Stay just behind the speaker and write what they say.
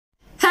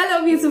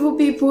Hello beautiful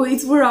people,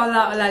 it's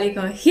Buraola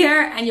Olalekan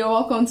here and you're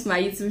welcome to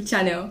my YouTube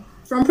channel.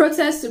 From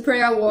protests to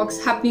prayer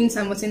walks happening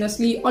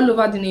simultaneously all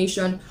over the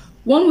nation,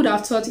 one would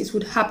have thought it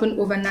would happen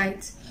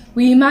overnight.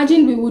 We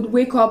imagined we would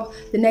wake up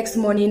the next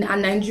morning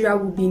and Nigeria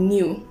would be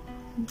new.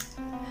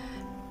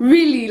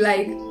 Really,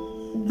 like,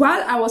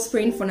 while I was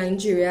praying for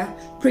Nigeria,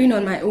 praying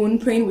on my own,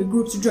 praying with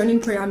groups, joining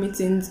prayer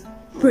meetings,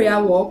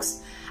 prayer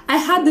walks, I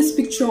had this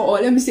picture,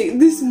 or let me say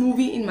this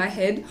movie in my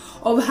head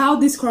of how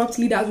these corrupt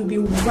leaders would be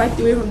wiped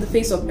away from the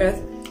face of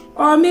earth.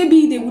 Or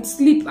maybe they would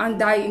sleep and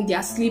die in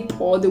their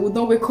sleep, or they would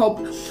not wake up,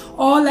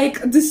 or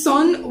like the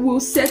sun will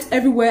set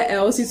everywhere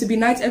else, it will be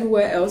night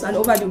everywhere else, and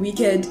over the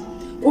wicked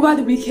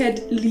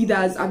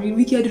leaders,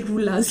 wicked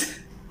rulers,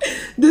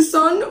 the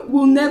sun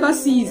will never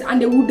cease and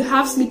they would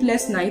have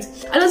sleepless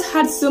nights. I just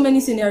had so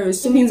many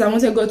scenarios, so things I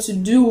wanted God to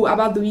do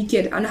about the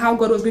wicked and how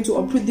God was going to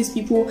uproot these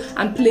people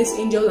and place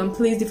angels and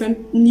place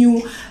different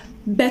new,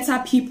 better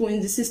people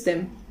in the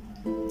system.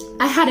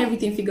 I had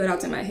everything figured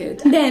out in my head.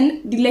 And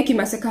then the Lekki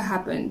massacre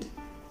happened.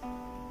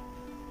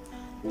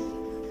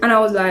 And I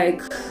was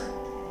like,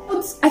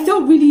 I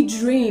felt really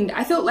drained.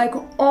 I felt like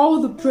all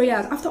the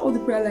prayers, after all the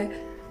prayer, like,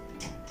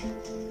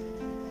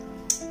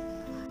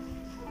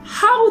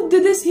 how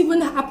did this even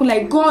happen?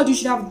 Like, God, you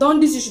should have done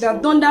this, you should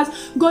have done that.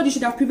 God, you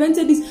should have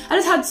prevented this. I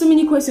just had so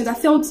many questions. I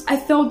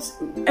felt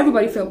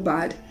everybody felt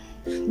bad.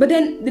 But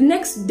then the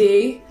next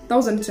day, that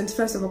was on the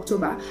 21st of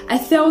October, I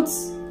felt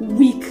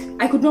weak.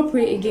 I could not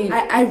pray again.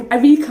 I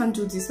really can't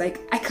do this.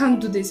 Like, I can't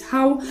do this.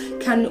 How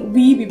can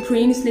we be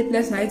praying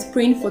sleepless nights,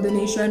 praying for the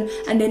nation,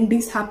 and then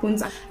this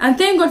happens? And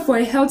thank God for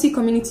a healthy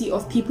community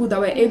of people that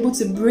were able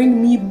to bring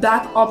me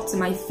back up to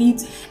my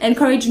feet,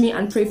 encourage me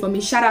and pray for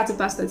me. Shout out to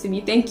Pastor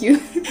Timmy. Thank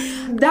you.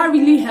 That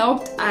really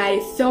helped. I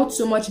felt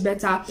so much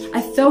better.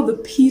 I felt the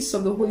peace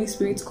of the Holy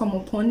Spirit come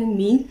upon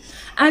me.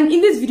 And in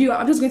this video,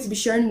 I'm just going to be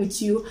sharing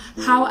with you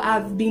how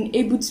I've been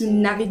able to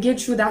navigate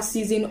through that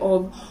season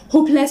of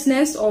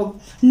hopelessness,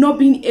 of not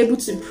being able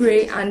to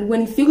pray, and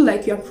when you feel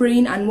like you're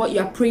praying and what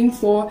you're praying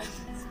for,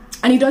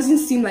 and it doesn't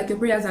seem like your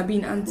prayers are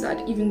being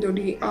answered, even though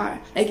they are.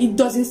 Like, it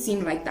doesn't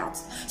seem like that.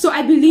 So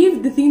I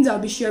believe the things I'll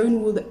be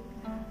sharing will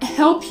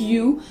help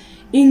you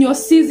in your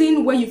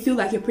season where you feel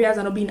like your prayers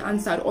are not being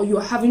answered or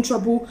you're having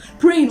trouble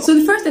praying. So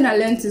the first thing I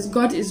learned is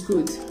God is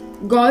good.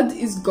 God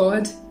is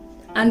God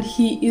and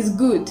He is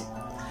good.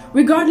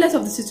 Regardless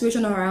of the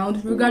situation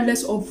around,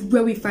 regardless of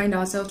where we find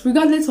ourselves,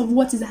 regardless of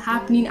what is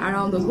happening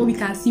around us, what we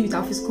can see with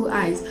our physical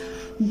eyes,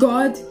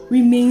 God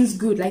remains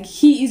good. Like,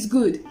 He is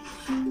good.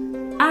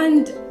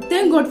 And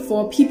thank God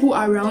for people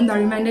around that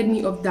reminded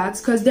me of that,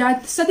 because there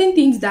are certain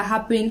things that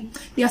happen,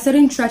 there are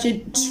certain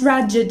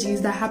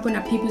tragedies that happen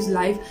at people's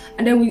life,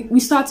 and then we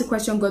start to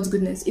question God's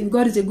goodness. If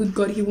God is a good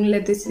God, He won't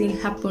let this thing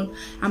happen,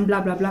 and blah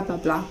blah blah blah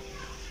blah.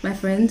 My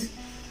friend,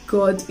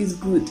 God is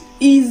good.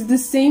 He is the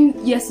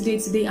same yesterday,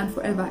 today, and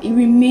forever. He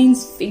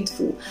remains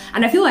faithful.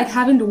 And I feel like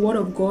having the word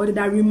of God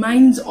that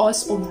reminds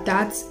us of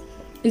that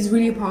is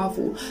really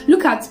powerful.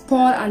 Look at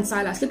Paul and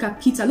Silas. Look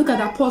at Peter. Look at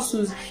the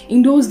apostles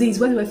in those days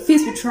where they were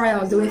faced with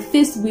trials. They were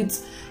faced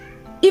with,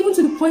 even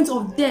to the point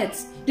of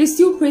death, they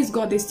still praise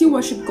God. They still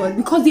worship God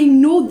because they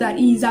know that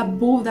He is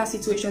above that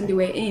situation they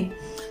were in.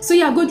 So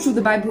yeah, go through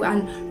the Bible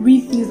and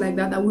read things like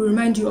that will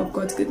remind you of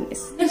God's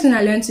goodness. Next thing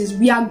I learned is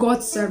we are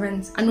God's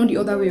servants and not the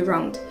other way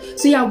around.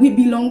 So yeah, we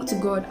belong to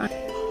God. And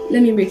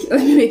let me make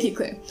it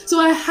clear. So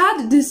I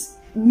had this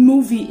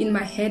movie in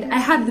my head. I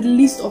had the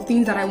list of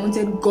things that I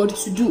wanted God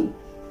to do.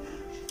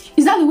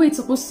 Is that the way it's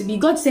supposed to be?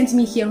 God sent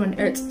me here on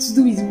earth to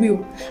do His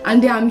will,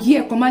 and then I'm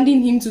here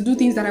commanding Him to do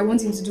things that I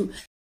want Him to do.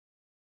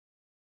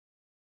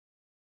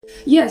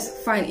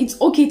 Yes, fine,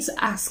 it's okay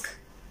to ask,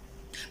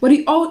 but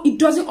it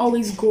doesn't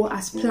always go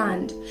as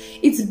planned.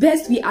 It's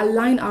best we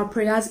align our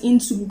prayers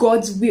into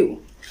God's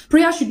will.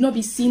 Prayer should not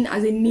be seen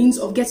as a means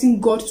of getting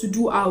God to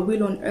do our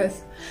will on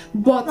earth,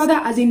 but rather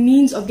as a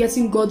means of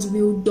getting God's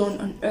will done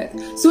on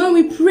earth. So when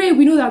we pray,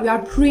 we know that we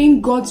are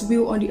praying God's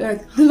will on the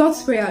earth. The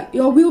Lord's Prayer,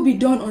 your will be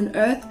done on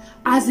earth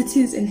as it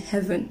is in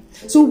heaven.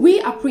 So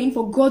we are praying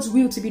for God's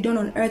will to be done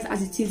on earth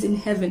as it is in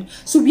heaven.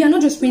 So we are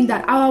not just praying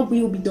that our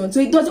will be done. So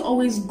it doesn't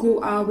always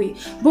go our way,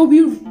 but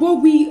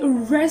we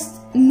rest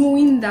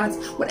knowing that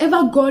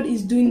whatever God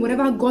is doing,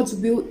 whatever God's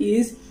will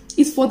is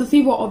for the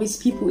favor of His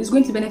people. It's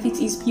going to benefit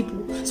His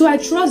people. So I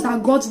trust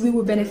that God's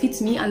will benefit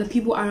me and the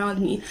people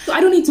around me. So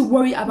I don't need to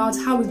worry about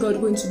how is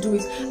God going to do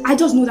it. I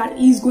just know that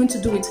He's going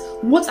to do it.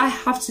 What I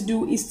have to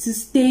do is to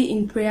stay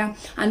in prayer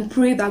and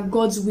pray that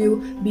God's will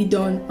be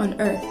done on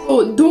earth.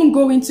 Oh, don't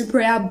go into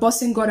prayer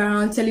bossing God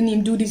around, telling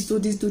Him do this, do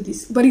this, do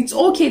this. But it's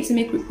okay to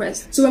make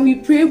requests. So when we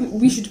pray,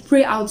 we should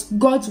pray out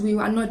God's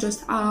will and not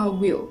just our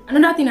will.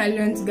 Another thing I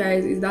learned,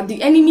 guys, is that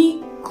the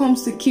enemy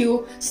comes to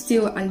kill,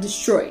 steal, and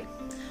destroy.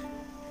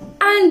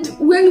 And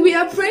when we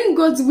are praying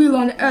God's will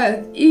on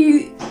earth,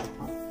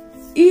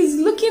 He's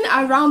looking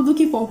around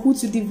looking for who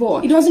to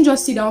devour. He doesn't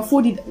just sit down,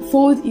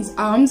 fold his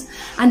arms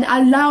and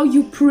allow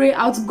you pray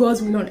out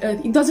God's will on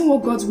earth. He doesn't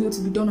want God's will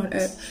to be done on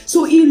earth.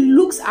 So he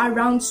looks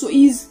around. So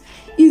he's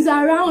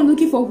around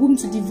looking for whom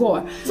to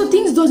devour. So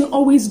things doesn't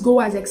always go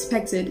as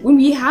expected. When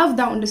we have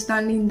that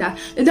understanding that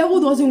the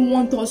devil doesn't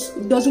want God's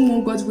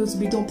will to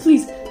be done,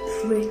 please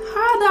pray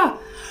harder.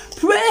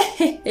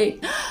 Pray.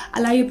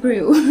 Allow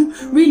pray.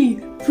 Really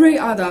pray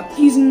harder.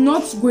 He's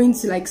not going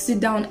to like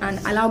sit down and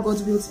allow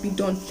God's will to be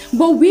done.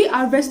 But we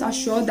are rest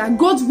assured that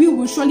God's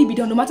will surely be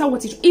done, no matter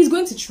what he's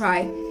going to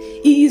try.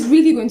 He is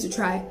really going to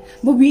try.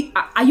 But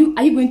are you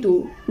going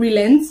to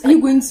relent? Are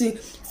you going to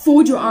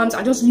fold your arms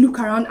and just look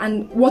around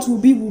and what will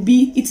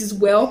be, it is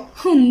well?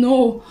 Oh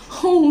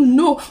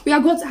no. We are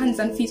God's hands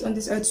and feet on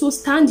this earth. So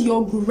stand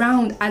your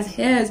ground as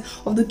heirs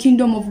of the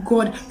kingdom of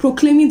God,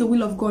 proclaiming the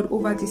will of God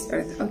over this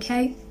earth,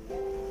 okay?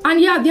 And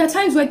yeah, there are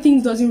times where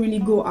things doesn't really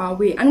go our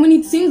way, and when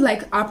it seems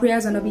like our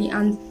prayers are not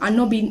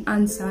being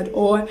answered,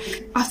 or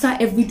after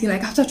everything,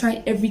 like after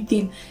trying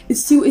everything, it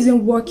still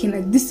isn't working.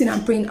 Like this thing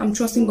I'm praying, I'm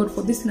trusting God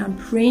for, this thing I'm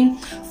praying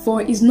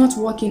for is not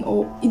working,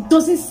 or it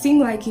doesn't seem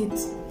like it.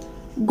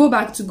 Go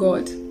back to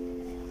God.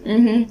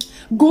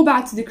 Go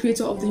back to the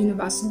creator of the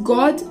universe.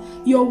 God,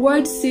 your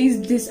word says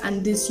this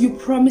and this. You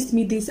promised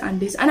me this and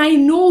this, and I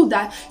know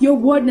that your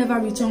word never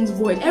returns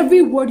void.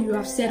 Every word you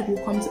have said will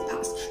come to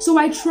pass. So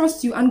I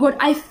trust you. And God,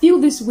 I feel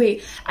this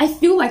way. I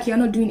feel like you're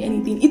not doing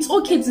anything. It's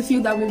okay to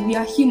feel that way. We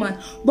are human.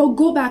 But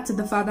go back to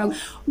the Father.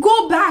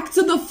 Go back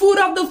to the foot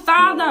of the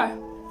Father.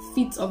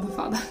 Feet of the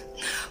Father.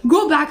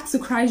 Go back to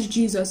Christ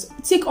Jesus.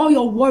 Take all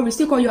your worries,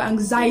 take all your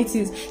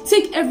anxieties,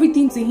 take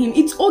everything to him.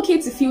 It's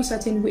okay to feel a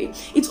certain way.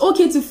 It's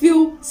okay to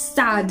feel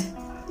sad.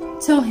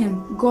 Tell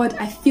him, God,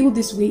 I feel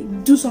this way.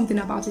 Do something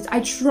about it. I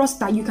trust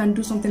that you can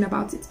do something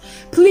about it.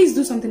 Please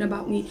do something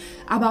about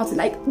it.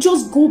 Like,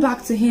 just go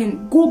back to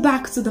him. Go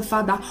back to the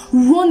Father.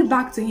 Run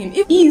back to him.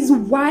 If he is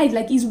wide,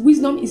 like his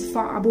wisdom is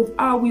far above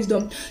our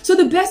wisdom. So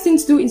the best thing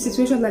to do in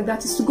situations like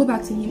that is to go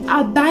back to him.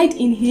 Abide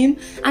in him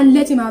and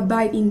let him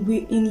abide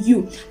in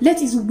you.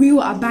 Let his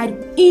will abide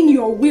in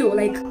your will.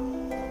 Like,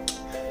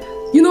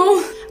 you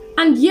know.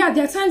 And yeah,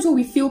 there are times where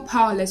we feel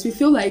powerless. We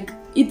feel like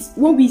it's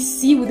what we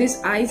see with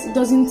these eyes. It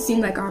doesn't seem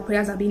like our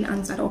prayers are being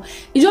answered, or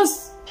it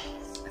just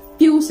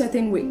feels a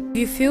certain way. If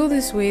you feel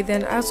this way,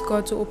 then ask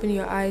God to open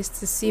your eyes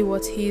to see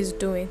what he is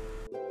doing.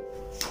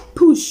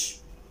 Push.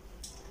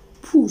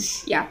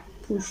 Yeah,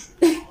 push.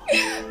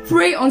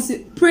 Pray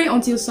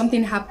until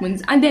something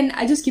happens. And then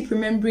I just keep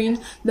remembering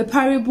the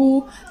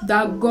parable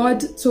that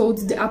God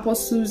told the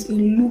apostles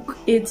in Luke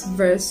 18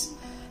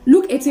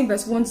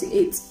 verse 1 to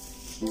 8.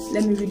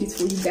 Let me read it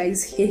for you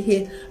guys.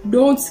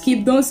 Don't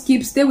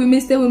skip. Stay with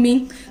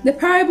me. The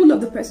parable of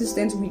the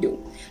persistent widow.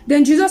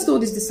 Then Jesus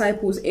told his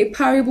disciples a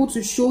parable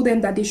to show them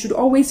that they should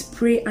always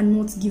pray and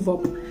not give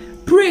up.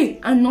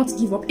 Pray and not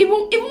give up.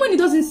 Even when it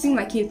doesn't seem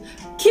like it,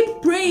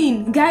 keep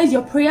praying. Guys,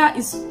 your prayer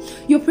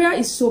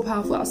is so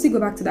powerful. I'll still go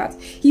back to that.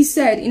 He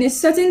said, in a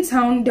certain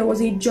town there was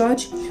a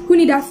judge who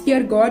neither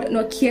feared God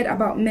nor cared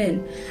about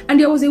men. And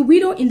there was a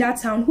widow in that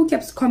town who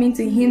kept coming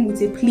to him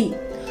with a plea.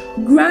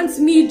 Grant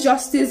me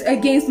justice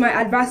against my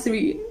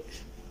adversary.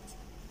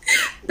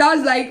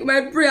 That's like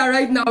my prayer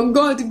right now.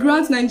 God,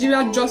 grant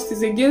Nigeria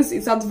justice against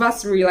its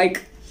adversary.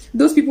 Like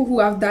those people who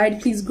have died,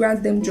 please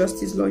grant them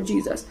justice, Lord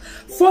Jesus.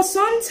 For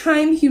some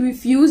time he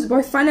refused,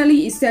 but finally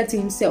he said to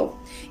himself,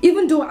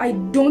 even though I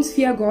don't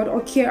fear God or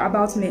care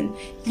about men,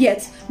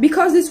 yet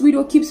because this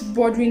widow keeps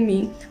bothering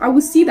me, I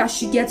will see that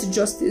she gets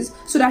justice,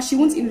 so that she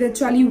won't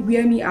eventually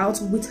wear me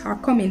out with her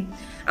coming.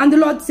 And the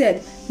Lord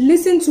said,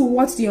 listen to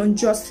what the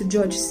unjust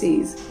judge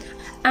says.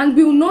 And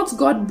will not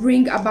God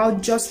bring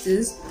about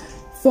justice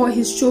for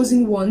his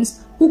chosen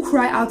ones who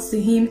cry out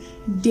to him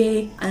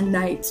day and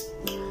night?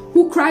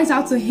 Who cries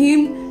out to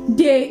him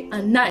day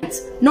and night?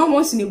 Not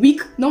once in a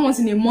week, not once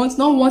in a month,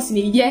 not once in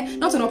a year,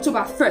 not on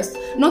October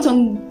 1st, not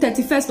on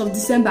 31st of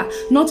December,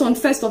 not on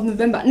 1st of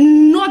November,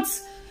 not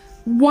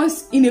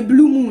once in a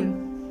blue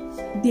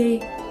moon, day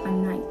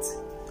and night.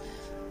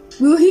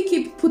 Will he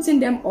keep putting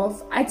them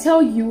off? I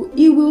tell you,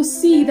 he will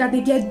see that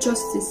they get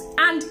justice,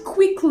 and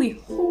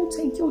quickly. Oh,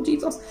 thank you,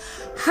 Jesus.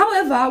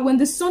 However, when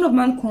the Son of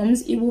Man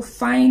comes, he will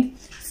find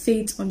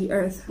faith on the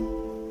earth.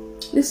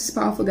 This is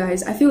powerful,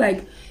 guys. I feel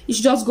like you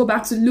should just go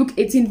back to Luke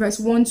 18 verse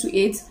 1 to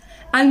 8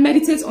 and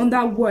meditate on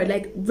that word.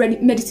 Like,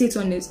 meditate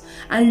on it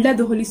and let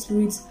the Holy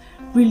Spirit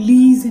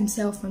release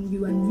himself on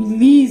you and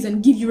release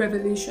and give you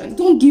revelation.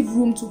 Don't give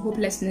room to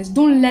hopelessness.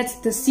 Don't let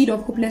the seed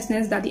of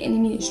hopelessness that the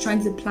enemy is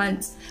trying to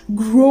plant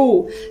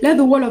grow. Let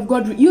the word of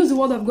God, use the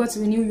word of God to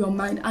renew your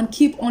mind and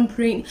keep on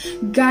praying.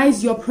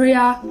 Guys, your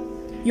prayer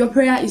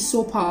is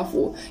so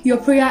powerful. Your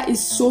prayer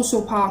is so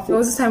powerful. There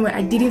was a time where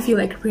I didn't feel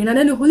like praying, and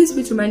then the Holy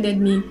Spirit reminded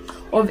me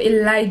of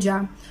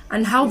Elijah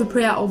and how the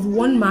prayer of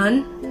one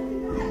man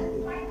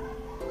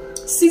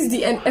seized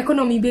the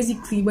economy.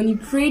 Basically, when he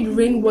prayed,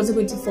 rain wasn't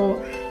going to fall.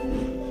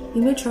 He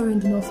made sure rain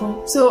did not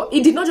fall. So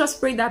he did not just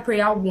pray that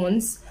prayer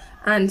once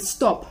and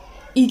stop.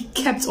 he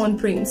kept on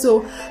praying.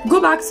 So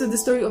go back to the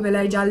story of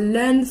Elijah,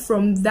 learn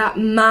from that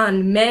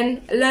man.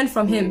 Men, learn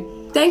from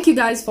him. Thank you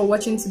guys for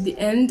watching to the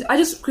end. I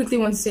just quickly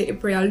want to say a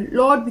prayer.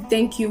 Lord, we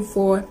thank you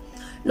for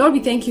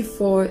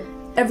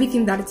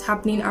everything that is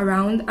happening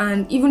around,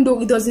 and even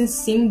though it doesn't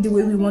seem the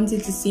way we want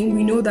it to seem,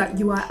 we know that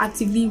you are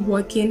actively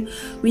working.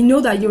 We know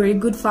that you're a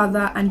good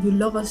father and you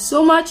love us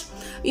so much.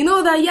 We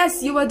know that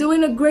yes, you are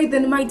doing a great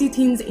and mighty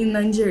things in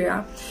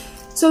Nigeria.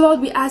 So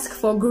Lord, we ask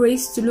for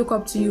grace to look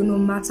up to you no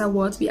matter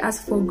what. We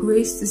ask for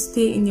grace to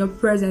stay in your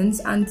presence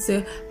and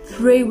to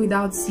pray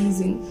without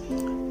ceasing.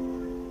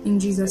 In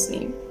Jesus'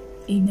 name,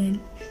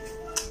 amen.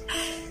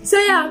 So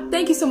yeah,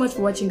 thank you so much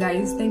for watching,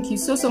 guys. Thank you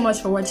so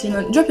much for watching.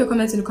 And drop your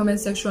comments in the comment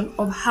section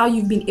of how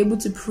you've been able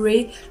to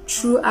pray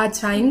through hard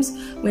times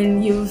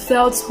when you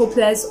felt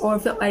hopeless or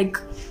felt like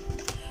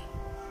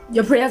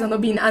your prayers are not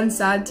being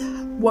answered,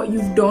 what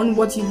you've done,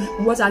 what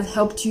has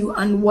helped you,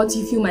 and what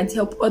you feel might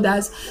help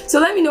others. So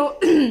let me know.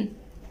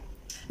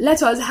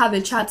 Let us have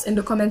a chat in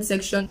the comment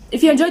section.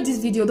 If you enjoyed this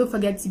video, don't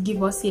forget to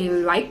give us a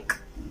like,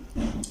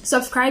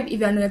 subscribe if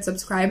you are not yet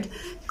subscribed,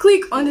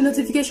 click on the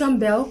notification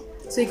bell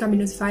so you can be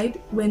notified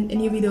when a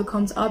new video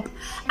comes up,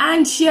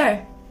 and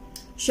share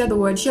the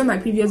word. Share my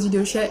previous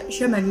video,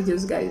 share my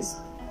videos, guys.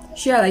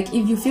 Share, like,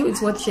 if you feel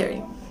it's worth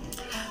sharing,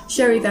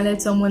 share it and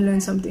let someone learn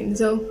something.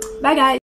 So bye guys.